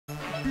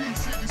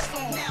B-City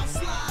Star. Now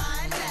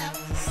slide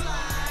left,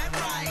 slide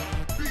right.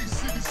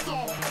 B-City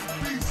Star,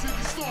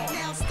 B-City Star.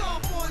 Now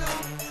stomp on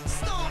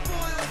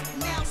them,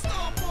 now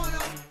stomp on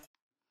them.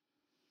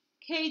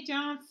 Kay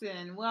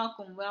Johnson,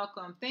 welcome,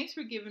 welcome. Thanks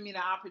for giving me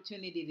the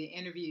opportunity to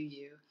interview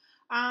you.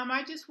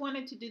 I just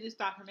wanted to do this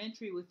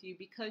documentary with you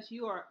because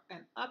you are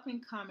an up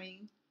and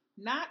coming,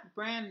 not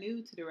brand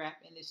new to the rap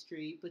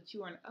industry, but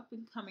you are an up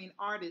and coming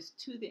artist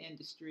to the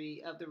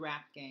industry of the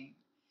rap game.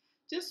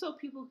 Just so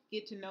people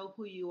get to know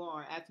who you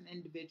are as an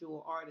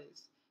individual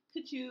artist,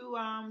 could you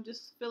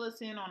just fill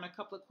us in on a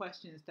couple of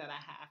questions that I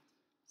have?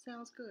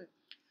 Sounds good.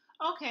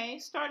 Okay,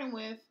 starting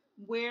with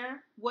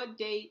what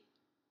date,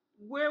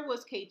 where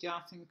was Kay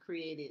Johnson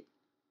created?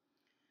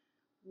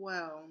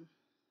 Well,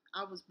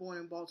 I was born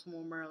in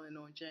Baltimore, Maryland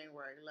on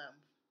January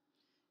 11th.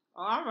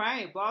 All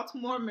right,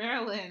 Baltimore,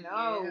 Maryland.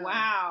 Oh, Yeah.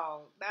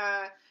 wow.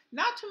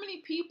 Not too many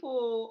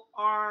people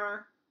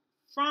are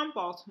from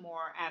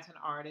Baltimore as an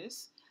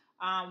artist.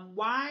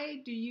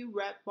 Why do you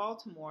rep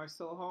Baltimore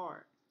so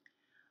hard?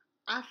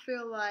 I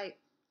feel like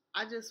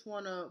I just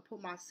want to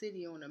put my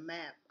city on the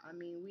map. I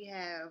mean, we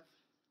have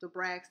the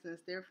Braxtons,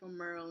 they're from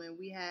Maryland.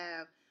 We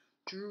have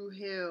Drew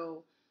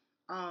Hill,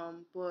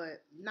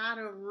 but not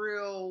a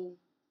real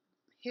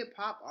hip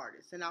hop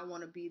artist, and I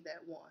want to be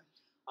that one.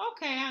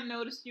 Okay, I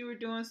noticed you were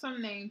doing some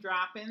name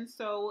dropping.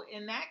 So,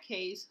 in that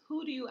case,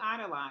 who do you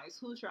idolize?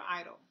 Who's your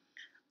idol?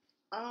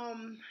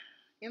 Um,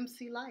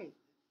 MC Light,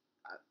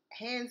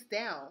 hands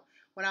down.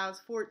 When I was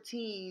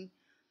 14,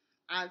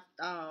 I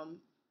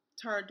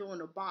turned on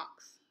the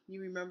box.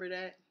 You remember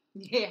that?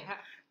 Yeah.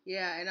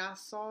 Yeah, and I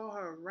saw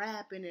her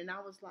rapping, and I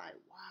was like,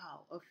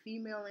 wow, a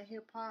female in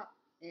hip hop,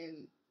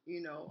 and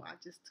I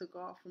just took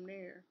off from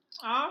there.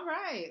 All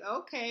right.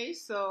 Okay.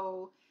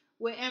 So,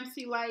 with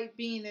MC Light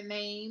being the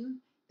name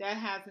that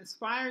has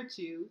inspired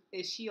you,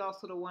 is she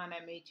also the one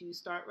that made you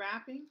start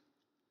rapping?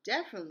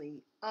 Definitely.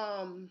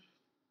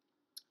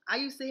 I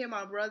used to hear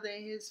my brother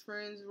and his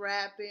friends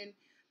rapping,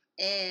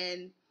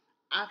 and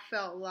I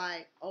felt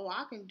like, oh,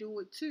 I can do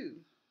it too.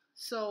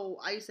 So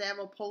I used to have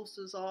her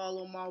posters all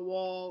on my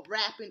wall,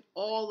 rapping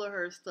all of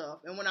her stuff.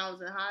 And when I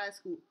was in high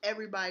school,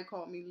 everybody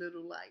called me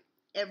Little Light.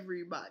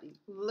 Everybody.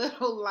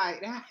 Little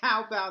Light.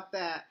 How about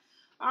that?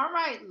 All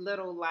right,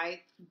 Little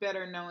Light,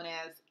 better known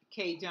as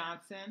Kay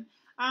Johnson.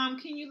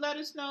 Can you let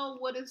us know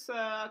what is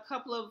a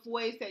couple of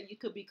ways that you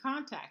could be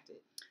contacted?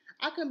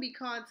 I can be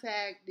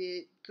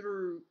contacted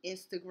through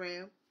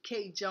Instagram,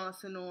 K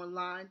Johnson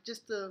Online,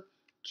 just the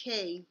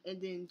K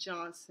and then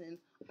Johnson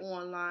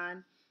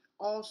Online.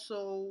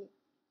 Also,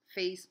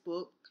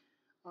 Facebook,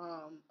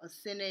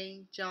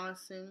 Asene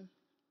Johnson,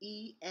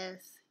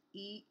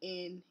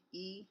 Esene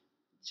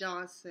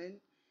Johnson.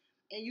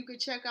 And you can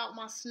check out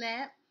my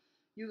Snap.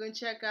 You can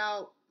check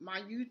out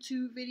my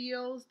YouTube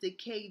videos, the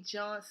K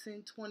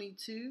Johnson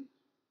 22.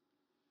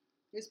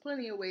 There's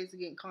plenty of ways to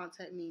get in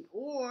contact with me.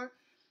 Or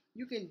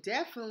you can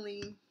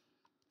definitely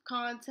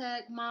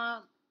contact my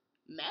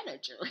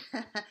manager.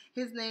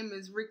 His name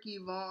is Ricky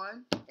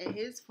Vaughn, and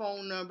his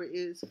phone number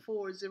is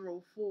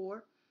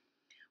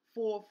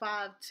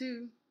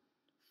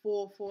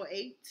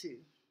 404-452-4482.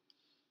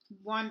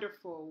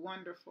 Wonderful,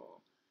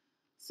 wonderful.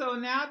 So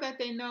now that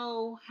they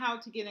know how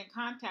to get in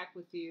contact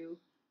with you,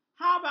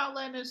 how about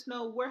letting us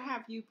know where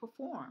have you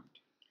performed?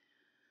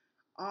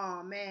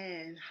 Oh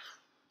man,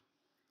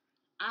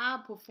 I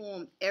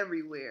performed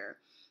everywhere.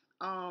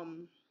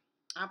 Um,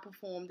 I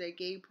performed at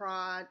Gay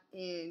Pride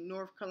in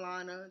North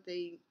Carolina.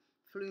 They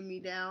flew me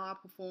down. I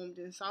performed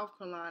in South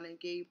Carolina at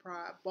Gay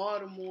Pride,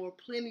 Baltimore.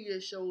 Plenty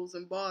of shows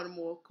in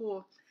Baltimore,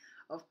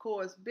 of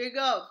course. Big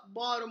up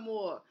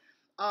Baltimore.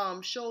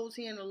 Shows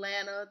here in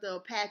Atlanta, the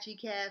Apache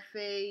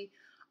Cafe,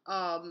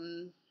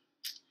 um,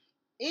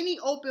 any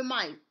open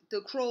mic,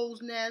 the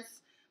Crow's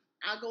Nest.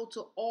 I go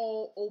to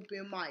all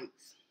open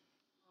mics.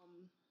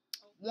 Um,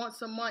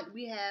 Once a month,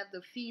 we have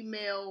the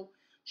female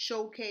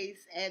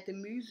showcase at the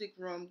music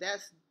room.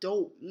 That's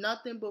dope.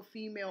 Nothing but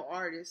female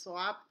artists. So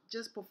I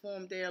just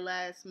performed there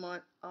last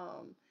month.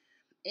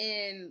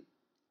 And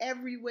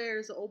everywhere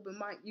is an open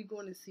mic. You're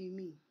going to see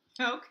me.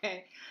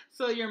 Okay,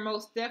 so you're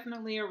most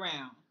definitely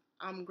around.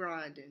 I'm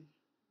grinding.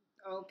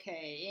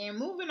 Okay, and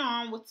moving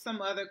on with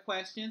some other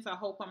questions. I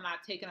hope I'm not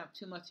taking up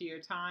too much of your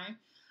time.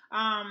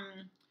 Um,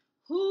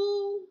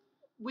 who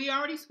we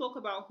already spoke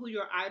about who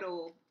your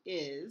idol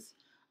is.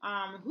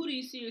 Who do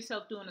you see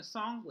yourself doing a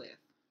song with?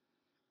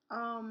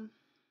 Um,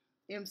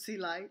 MC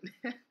Light.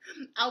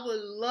 I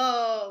would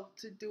love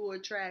to do a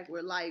track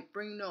with Light.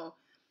 Bring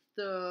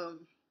the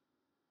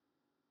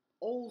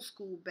old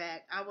school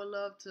back. I would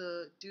love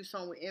to do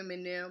something with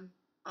Eminem.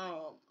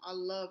 I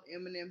love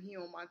Eminem. He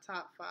on my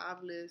top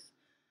 5 list.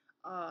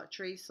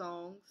 Trey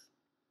Songz.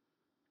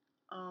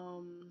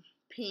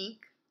 Pink.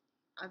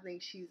 I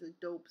think she's a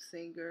dope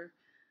singer.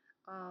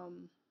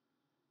 Um,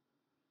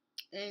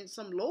 and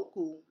some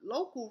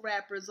local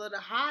rappers are the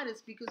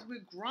hottest because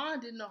we're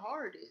grinding the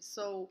hardest.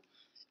 So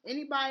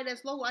anybody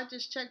that's local, I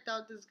just checked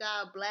out this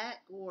guy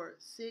Black, or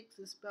Six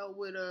is spelled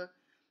with a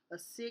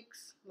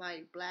six,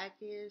 like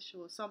blackish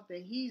or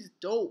something. He's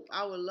dope.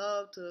 I would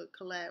love to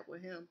collab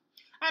with him.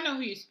 I know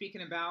who you're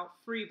speaking about.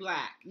 Free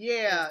Black.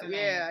 Yeah, Is the name.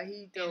 yeah,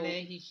 he dope. And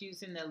then he's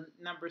using the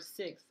number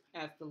 6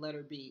 as the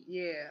letter B.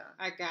 Yeah.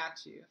 I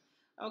got you.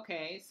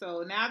 Okay,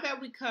 so now that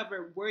we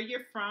covered where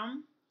you're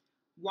from,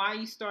 why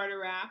you started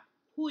rap,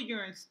 who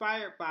you're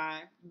inspired by,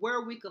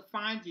 where we could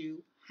find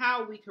you,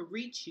 how we could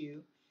reach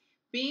you,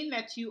 being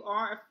that you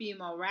are a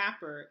female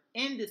rapper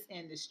in this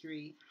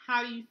industry,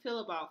 how do you feel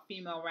about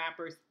female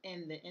rappers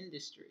in the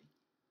industry?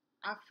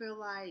 I feel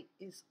like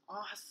it's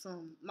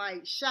awesome.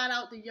 Like, shout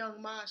out to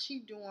Young Ma. She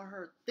doing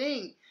her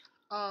thing.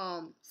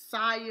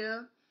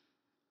 Saya,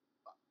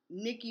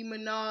 Nicki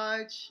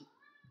Minaj,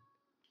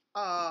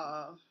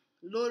 uh,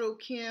 Little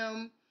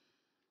Kim,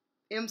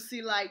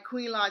 MC like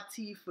Queen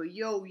Latifah,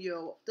 Yo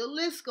Yo. The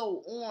list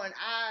go on.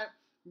 I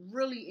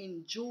really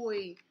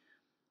enjoy.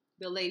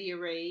 The Lady of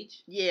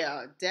Rage.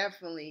 Yeah,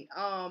 definitely.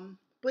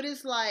 But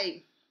it's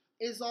like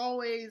it's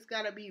always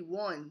gotta be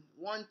one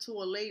to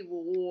a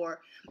label, or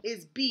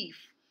it's beef.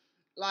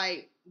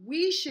 Like,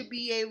 we should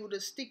be able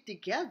to stick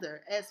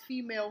together as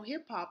female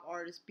hip hop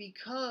artists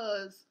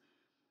because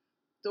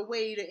the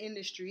way the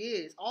industry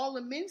is. All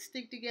the men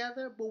stick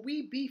together, but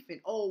we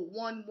beefing. Oh,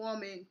 one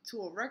woman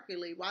to a record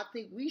label. I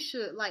think we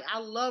should, like, I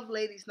love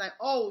Ladies Night.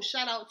 Oh,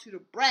 shout out to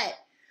the Brat,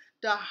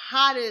 the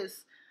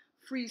hottest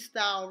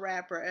freestyle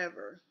rapper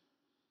ever.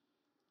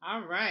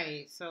 All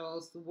right, so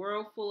it's the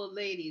world full of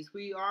ladies.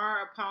 We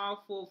are a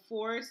powerful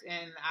force,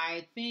 and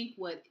I think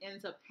what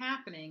ends up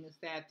happening is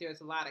that there's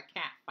a lot of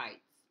cat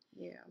fights.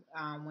 Yeah.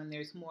 When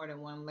there's more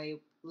than one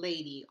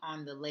lady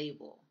on the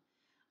label.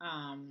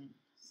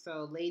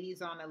 So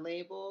ladies on a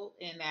label,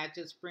 and that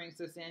just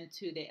brings us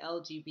into the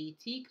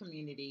LGBT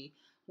community,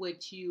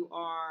 which you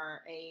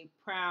are a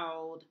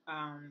proud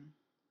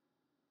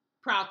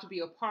to be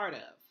a part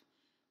of,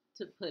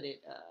 to put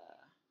it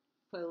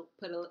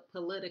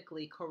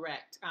politically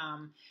correct.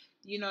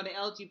 The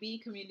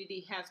LGBT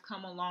community has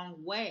come a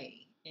long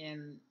way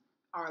in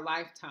our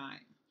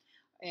lifetime,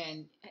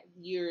 and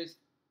years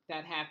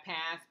that have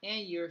passed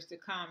and years to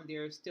come,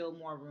 there's still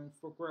more room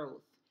for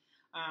growth.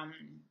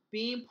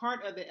 Being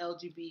part of the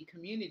LGBT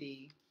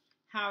community,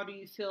 how do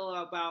you feel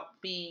about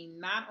being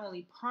not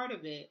only part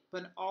of it,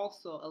 but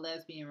also a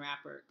lesbian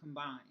rapper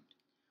combined?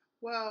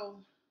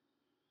 Well,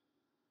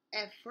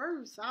 at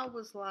first, I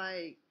was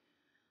like,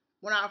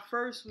 when I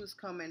first was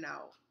coming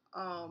out,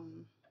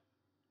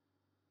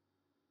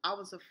 I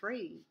was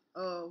afraid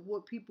of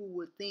what people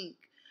would think.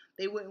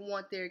 They wouldn't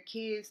want their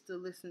kids to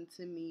listen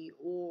to me,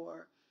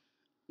 or,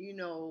 you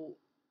know,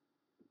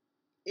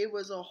 it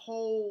was a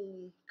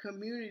whole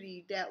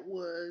community that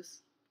was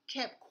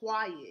kept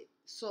quiet.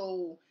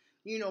 So,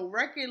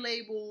 record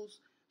labels,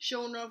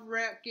 Show Enough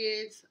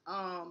Records,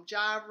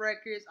 Jive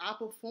Records, I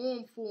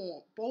performed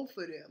for both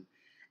of them.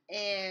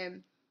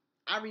 And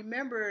I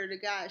remember the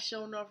guy at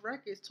Show Enough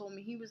Records told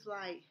me, he was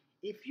like,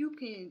 if you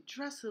can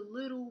dress a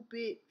little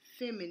bit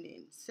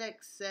feminine,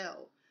 sex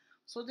sell.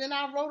 So then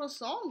I wrote a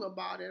song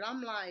about it.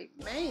 I'm like,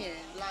 man,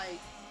 like,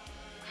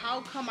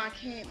 how come I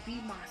can't be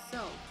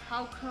myself?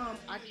 How come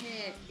I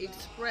can't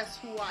express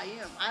who I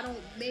am? I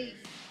don't make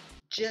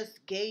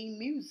just gay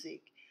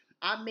music.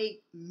 I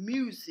make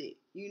music,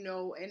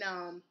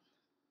 and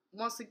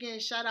once again,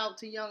 shout out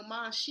to Young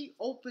Ma. She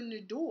opened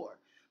the door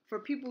for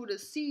people to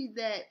see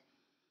that,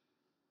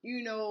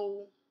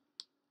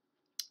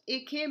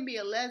 it can be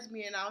a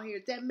lesbian out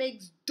here that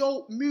makes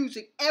dope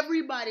music.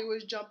 Everybody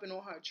was jumping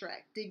on her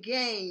track. The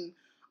Game,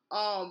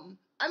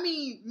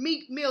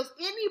 Meek Mills,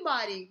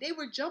 anybody, they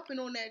were jumping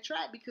on that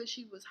track because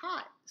she was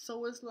hot.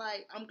 So it's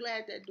like, I'm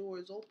glad that door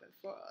is open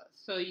for us.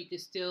 So you can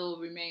still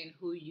remain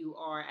who you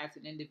are as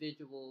an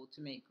individual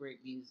to make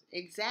great music.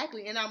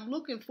 Exactly. And I'm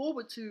looking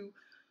forward to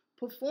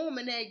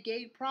performing at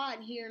Gay Pride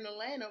here in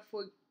Atlanta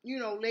for,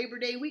 Labor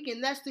Day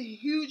weekend. That's the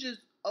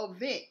hugest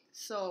event.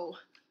 So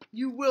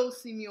you will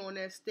see me on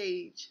that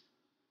stage.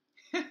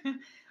 All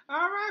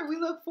right. We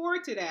look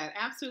forward to that.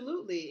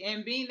 Absolutely.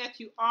 And being that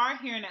you are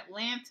here in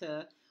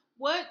Atlanta,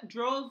 what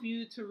drove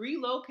you to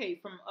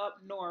relocate from up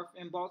north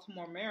in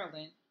Baltimore,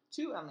 Maryland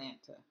to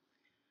Atlanta?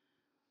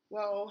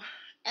 Well,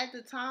 at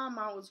the time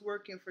I was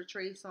working for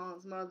Trey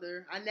Songz's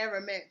mother. I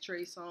never met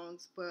Trey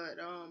Songz, but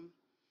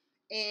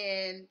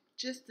and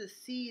just to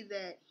see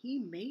that he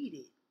made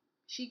it.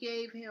 She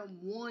gave him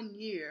 1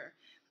 year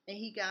and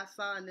he got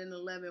signed in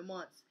 11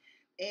 months.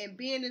 And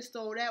being as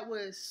though that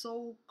was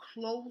so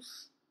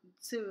close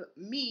to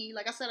me,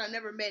 like I said, I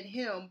never met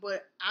him,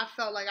 but I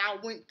felt like I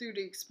went through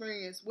the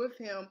experience with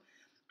him.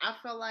 I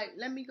felt like,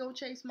 let me go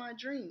chase my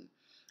dream.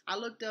 I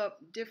looked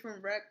up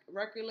different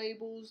record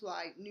labels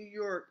like New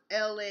York,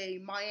 LA,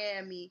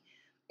 Miami,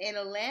 and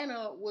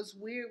Atlanta was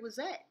where it was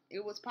at.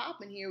 It was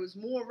popping here. It was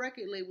more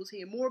record labels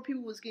here. More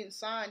people was getting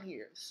signed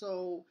here.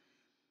 So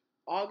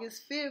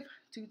August 5th,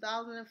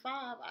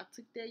 2005, I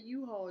took that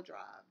U-Haul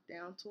drive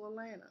down to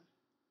Atlanta.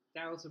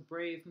 That was a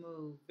brave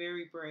move.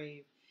 Very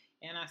brave.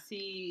 And I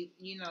see,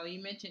 you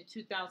mentioned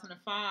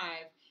 2005,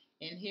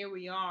 and here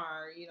we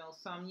are,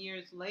 some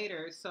years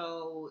later.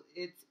 So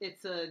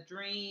it's a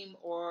dream,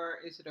 or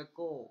is it a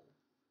goal?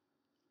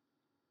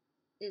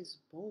 It's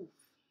both.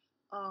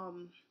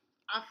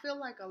 I feel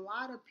like a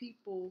lot of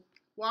people,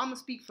 well, I'm going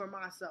to speak for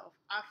myself.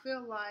 I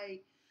feel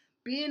like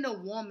being a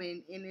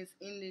woman in this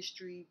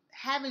industry,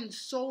 having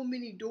so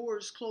many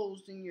doors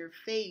closed in your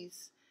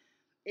face,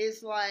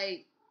 it's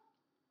like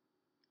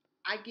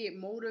I get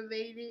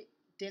motivated,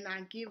 then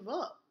I give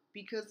up.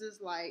 Because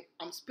it's like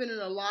I'm spending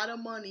a lot of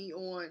money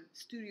on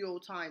studio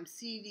time,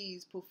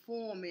 CDs,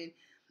 performing,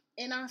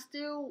 and I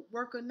still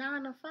work a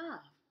 9 to 5.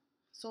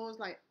 So it's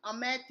like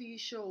I'm at these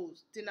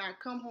shows, then I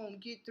come home,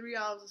 get 3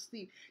 hours of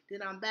sleep,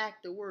 then I'm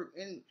back to work.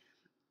 And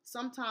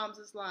sometimes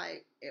it's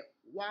like,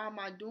 why am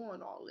I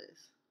doing all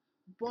this?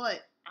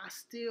 But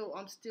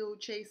I'm still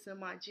chasing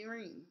my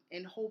dream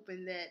and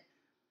hoping that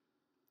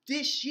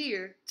this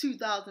year,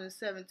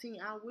 2017,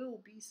 I will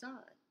be signed.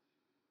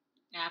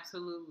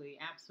 Absolutely,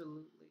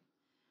 absolutely.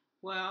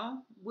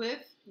 Well,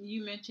 with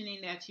you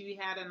mentioning that you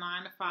had a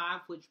 9 to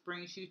 5, which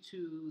brings you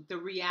to the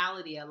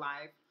reality of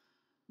life,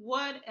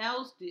 what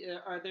else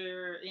are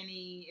there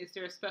any? Is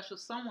there a special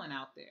someone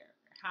out there?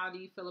 How do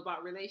you feel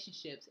about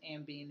relationships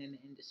and being in the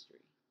industry?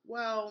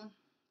 Well,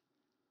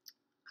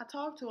 I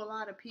talked to a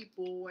lot of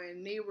people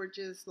and they were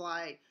just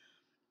like,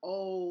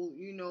 oh,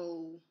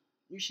 you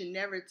should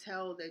never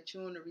tell that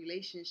you're in a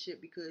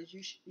relationship because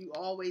you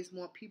always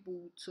want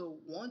people to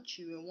want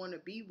you and want to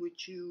be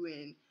with you.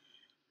 And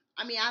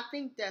I mean, I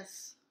think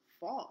that's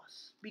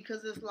false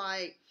because it's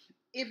like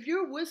if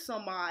you're with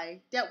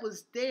somebody that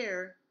was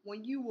there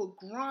when you were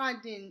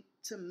grinding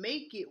to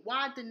make it,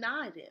 why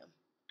deny them?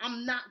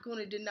 I'm not going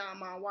to deny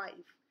my wife.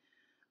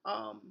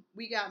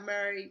 We got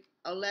married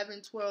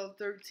 11, 12,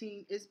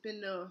 13. It's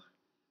been the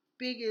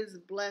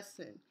biggest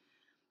blessing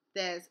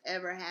that's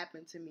ever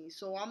happened to me.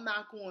 So I'm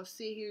not going to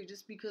sit here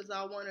just because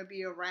I want to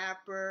be a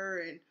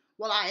rapper and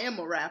well, I am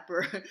a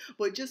rapper,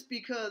 but just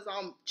because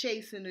I'm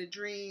chasing a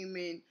dream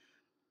and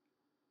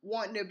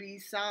wanting to be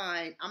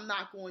signed, I'm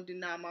not going to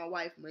deny my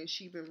wife when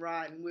she been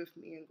riding with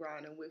me and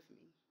grinding with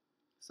me.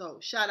 So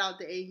shout out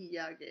to Ahi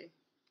Yage.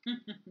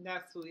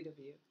 That's sweet of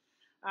you.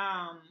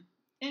 Um,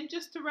 and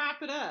just to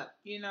wrap it up,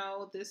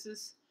 this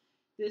is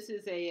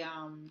a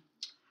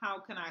how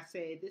can I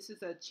say? This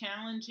is a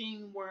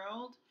challenging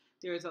world.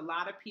 There's a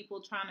lot of people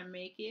trying to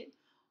make it,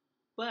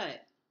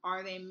 but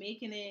are they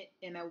making it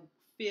in a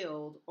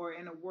field or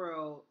in a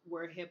world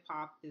where hip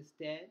hop is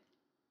dead?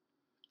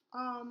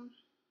 Um,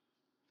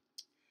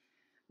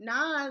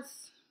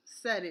 Nas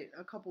said it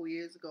a couple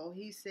years ago.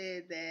 He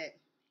said that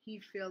he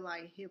feel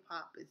like hip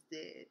hop is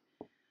dead,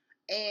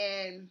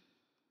 and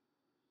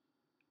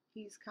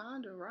he's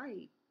kind of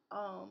right.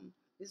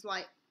 It's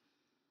like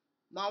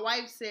my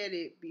wife said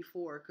it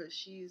before because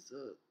she's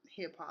a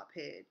hip hop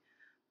head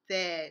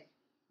that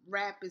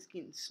rap is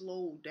getting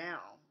slowed down.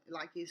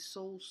 Like it's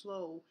so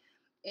slow,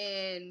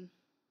 and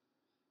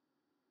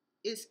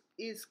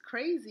it's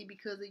crazy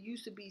because it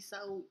used to be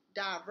so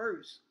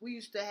diverse. We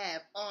used to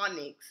have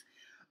Onyx,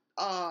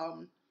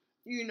 um,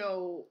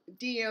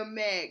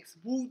 DMX,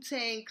 Wu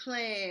Tang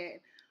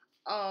Clan,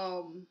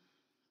 um,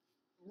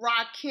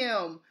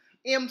 Rakim,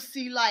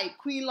 MC Light,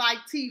 Queen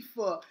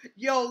Latifah,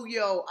 Yo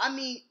Yo. I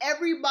mean,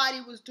 everybody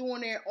was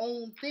doing their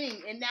own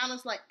thing, and now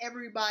it's like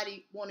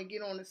everybody want to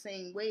get on the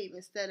same wave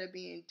instead of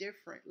being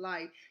different.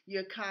 Like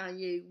your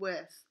Kanye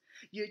West,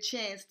 your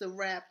Chance the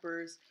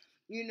Rappers,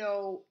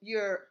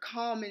 your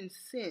Common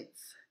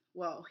Sense.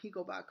 Well, he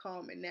go by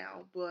Common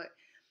now, but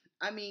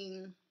I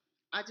mean,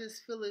 I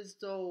just feel as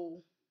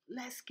though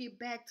let's get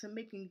back to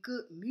making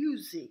good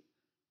music.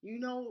 You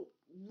know,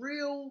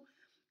 real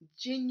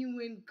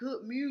genuine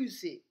good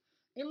music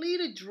and leave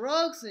the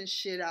drugs and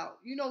shit out.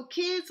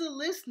 Kids are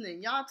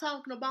listening. Y'all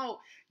talking about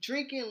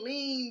drinking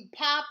lean,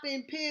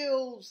 popping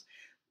pills.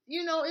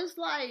 It's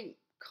like,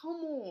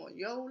 come on,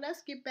 yo.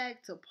 Let's get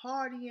back to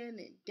partying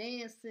and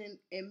dancing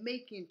and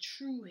making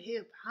true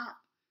hip hop.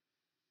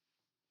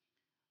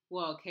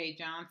 Well, Kay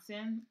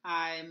Johnson,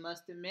 I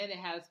must admit it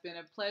has been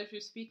a pleasure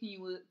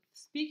speaking with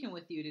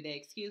you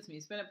today. Excuse me.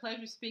 It's been a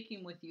pleasure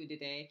speaking with you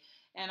today,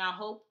 and I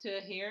hope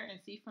to hear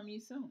and see from you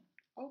soon.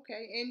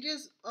 Okay, and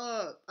just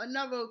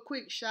another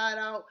quick shout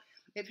out.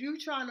 If you're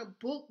trying to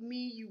book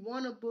me, you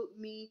want to book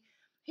me,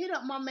 hit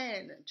up my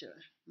manager.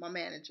 My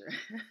manager,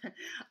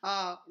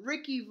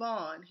 Ricky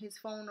Vaughn. His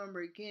phone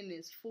number again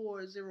is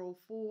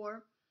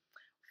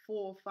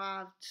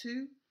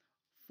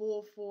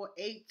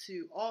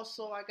 404-452-4482.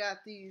 Also, I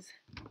got these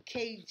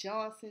K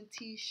Johnson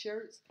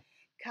t-shirts.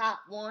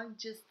 Cop one,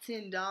 just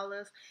 $10.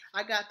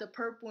 I got the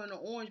purple and the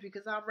orange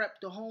because I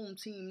rep the home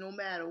team no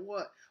matter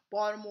what.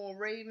 Baltimore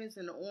Ravens,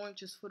 and the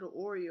orange is for the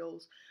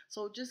Orioles.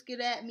 So just get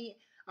at me.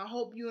 I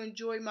hope you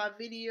enjoyed my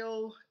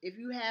video. If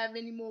you have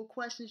any more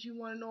questions you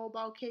want to know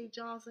about Kay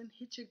Johnson,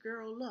 hit your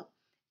girl up.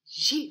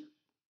 Yeah.